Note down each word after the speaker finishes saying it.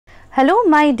Hello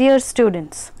my dear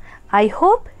students, I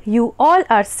hope you all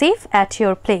are safe at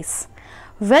your place.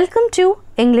 Welcome to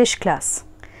English class.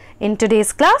 In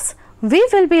today's class, we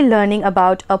will be learning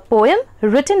about a poem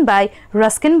written by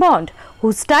Ruskin Bond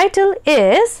whose title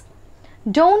is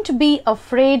Don't Be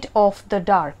Afraid of the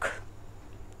Dark.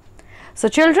 So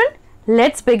children,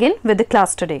 let's begin with the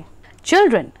class today.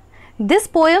 Children, this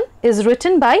poem is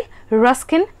written by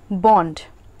Ruskin Bond.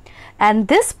 And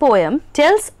this poem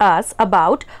tells us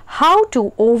about how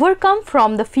to overcome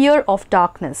from the fear of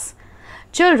darkness.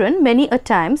 Children, many a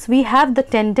times we have the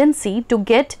tendency to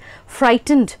get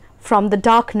frightened from the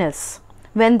darkness.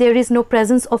 When there is no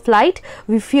presence of light,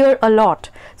 we fear a lot.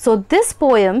 So this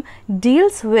poem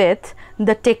deals with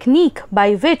the technique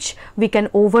by which we can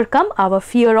overcome our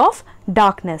fear of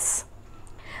darkness.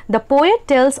 The poet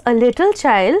tells a little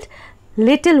child,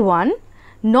 little one,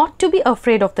 not to be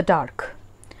afraid of the dark.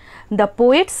 The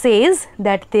poet says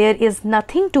that there is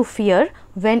nothing to fear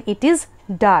when it is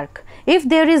dark. If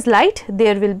there is light,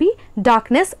 there will be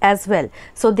darkness as well.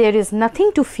 So there is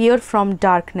nothing to fear from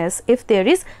darkness if there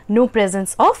is no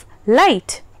presence of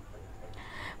light.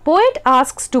 Poet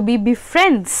asks to be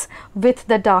friends with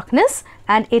the darkness,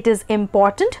 and it is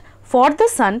important for the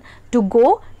sun to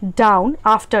go down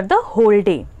after the whole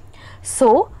day,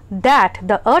 so that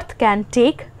the earth can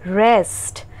take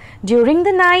rest during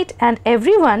the night and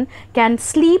everyone can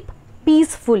sleep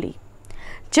peacefully.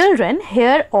 Children,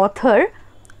 here author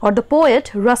or the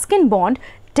poet Ruskin Bond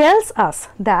tells us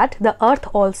that the earth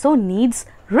also needs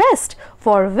rest,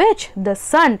 for which the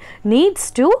sun needs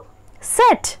to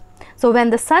set. So when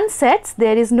the sun sets,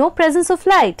 there is no presence of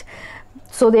light,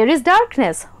 so there is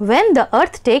darkness when the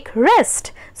earth take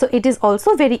rest. So it is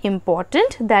also very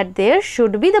important that there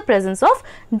should be the presence of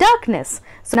darkness.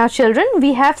 So now children,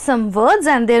 we have some words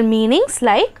and their meanings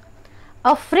like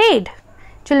afraid.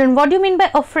 Children, what do you mean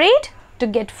by afraid? To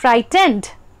get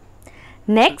frightened.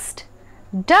 Next,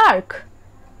 dark.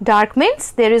 Dark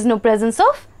means there is no presence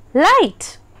of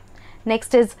light.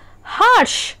 Next is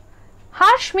harsh.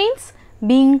 Harsh means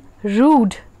being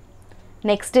rude.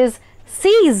 Next is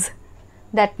seize.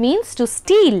 That means to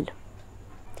steal.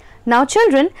 Now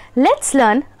children, let's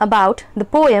learn about the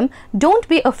poem Don't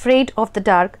Be Afraid of the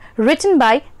Dark, written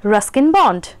by Ruskin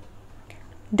Bond.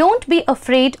 Don't be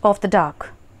afraid of the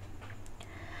dark.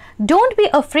 Don't be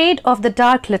afraid of the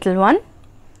dark, little one.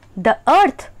 The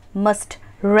earth must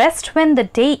rest when the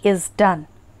day is done.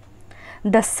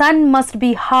 The sun must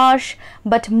be harsh,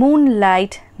 but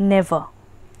moonlight never.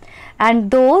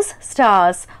 And those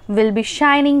stars will be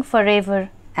shining forever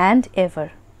and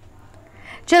ever.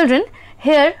 Children,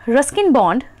 here Ruskin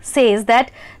Bond says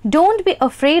that don't be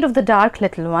afraid of the dark,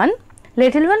 little one.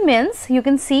 Little one means you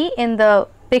can see in the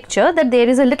picture that there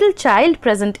is a little child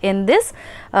present in this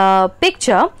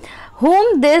picture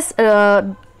whom this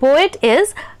poet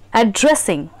is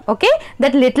addressing. Okay,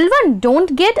 that little one,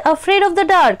 don't get afraid of the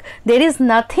dark. There is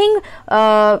nothing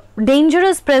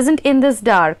dangerous present in this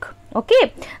dark.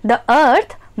 Okay, the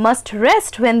earth must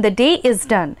rest when the day is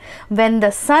done. When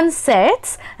the sun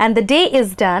sets and the day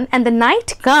is done and the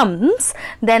night comes,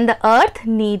 then the earth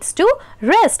needs to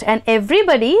rest, and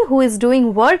everybody who is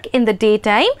doing work in the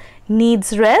daytime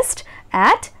needs rest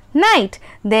at night.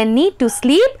 They need to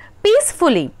sleep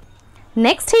peacefully.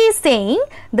 Next he is saying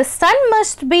the sun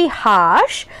must be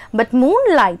harsh but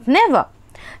moonlight never.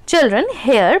 Children,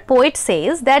 here poet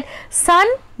says that sun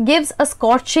gives a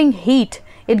scorching heat.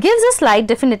 It gives us light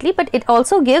definitely, but it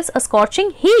also gives a scorching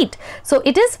heat. So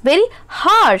it is very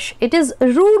harsh, it is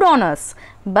rude on us.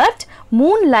 But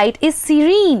moonlight is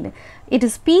serene, it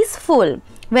is peaceful.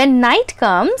 When night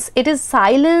comes, it is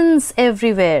silence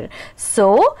everywhere.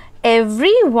 So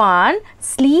everyone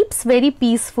sleeps very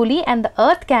peacefully and the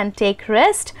earth can take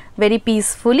rest very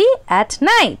peacefully at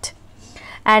night.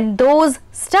 And those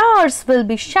stars will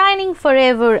be shining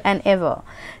forever and ever.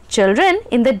 Children,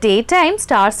 in the daytime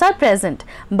stars are present,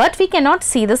 but we cannot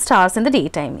see the stars in the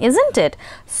daytime, isn't it?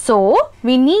 So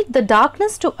we need the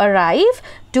darkness to arrive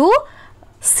to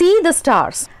see the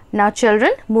stars. Now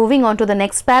children, moving on to the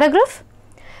next paragraph.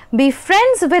 Be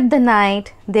friends with the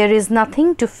night, there is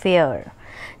nothing to fear.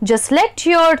 Just let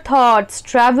your thoughts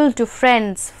travel to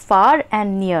friends far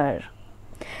and near.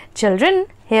 Children,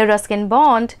 here Ruskin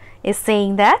Bond is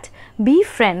saying that be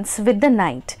friends with the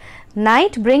night.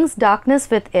 Night brings darkness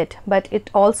with it, but it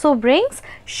also brings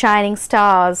shining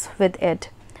stars with it.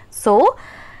 So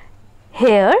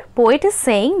here poet is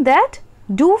saying that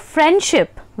do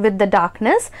friendship with the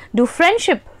darkness, do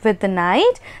friendship with the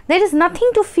night. There is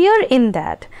nothing to fear in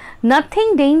that.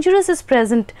 Nothing dangerous is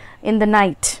present in the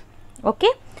night.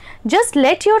 Okay, just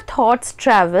let your thoughts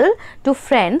travel to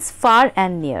friends far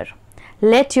and near.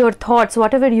 let your thoughts,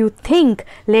 whatever you think,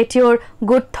 let your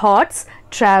good thoughts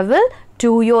travel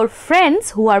to your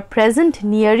friends who are present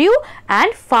near you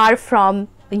and far from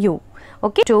you.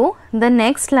 Okay, to the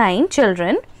next line,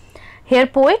 children. Here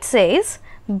poet says,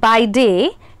 by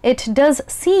day it does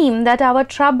seem that our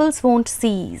troubles won't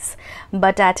cease,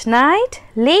 but at night,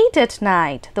 late at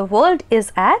night, the world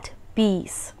is at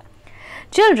peace.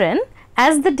 Children,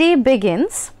 as the day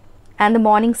begins and the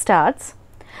morning starts,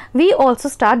 we also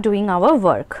start doing our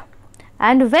work.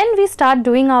 And when we start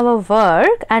doing our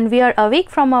work and we are awake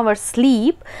from our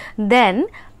sleep, then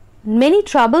many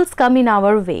troubles come in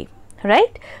our way,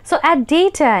 right? So at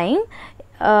daytime,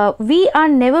 we are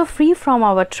never free from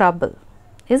our trouble,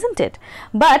 isn't it?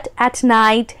 But at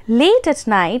night, late at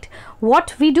night,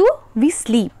 what we do? We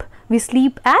sleep. We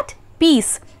sleep at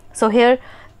peace. So here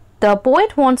the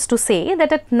poet wants to say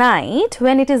that at night,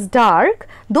 when it is dark,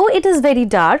 though it is very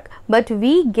dark, but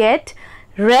we get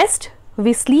rest,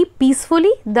 we sleep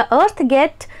peacefully, the earth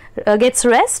gets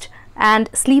rest and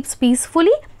sleeps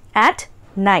peacefully at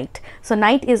night. So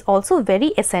night is also very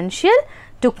essential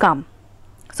to come.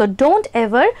 So don't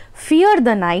ever fear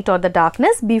the night or the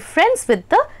darkness, be friends with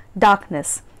the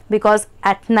darkness, because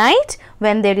at night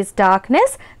when there is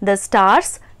darkness, the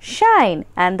stars shine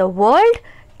and the world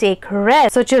take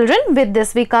rest. So children, with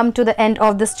this we come to the end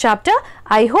of this chapter.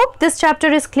 I hope this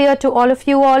chapter is clear to all of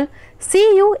you all.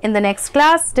 See you in the next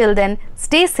class. Till then,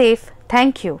 stay safe.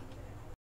 Thank you.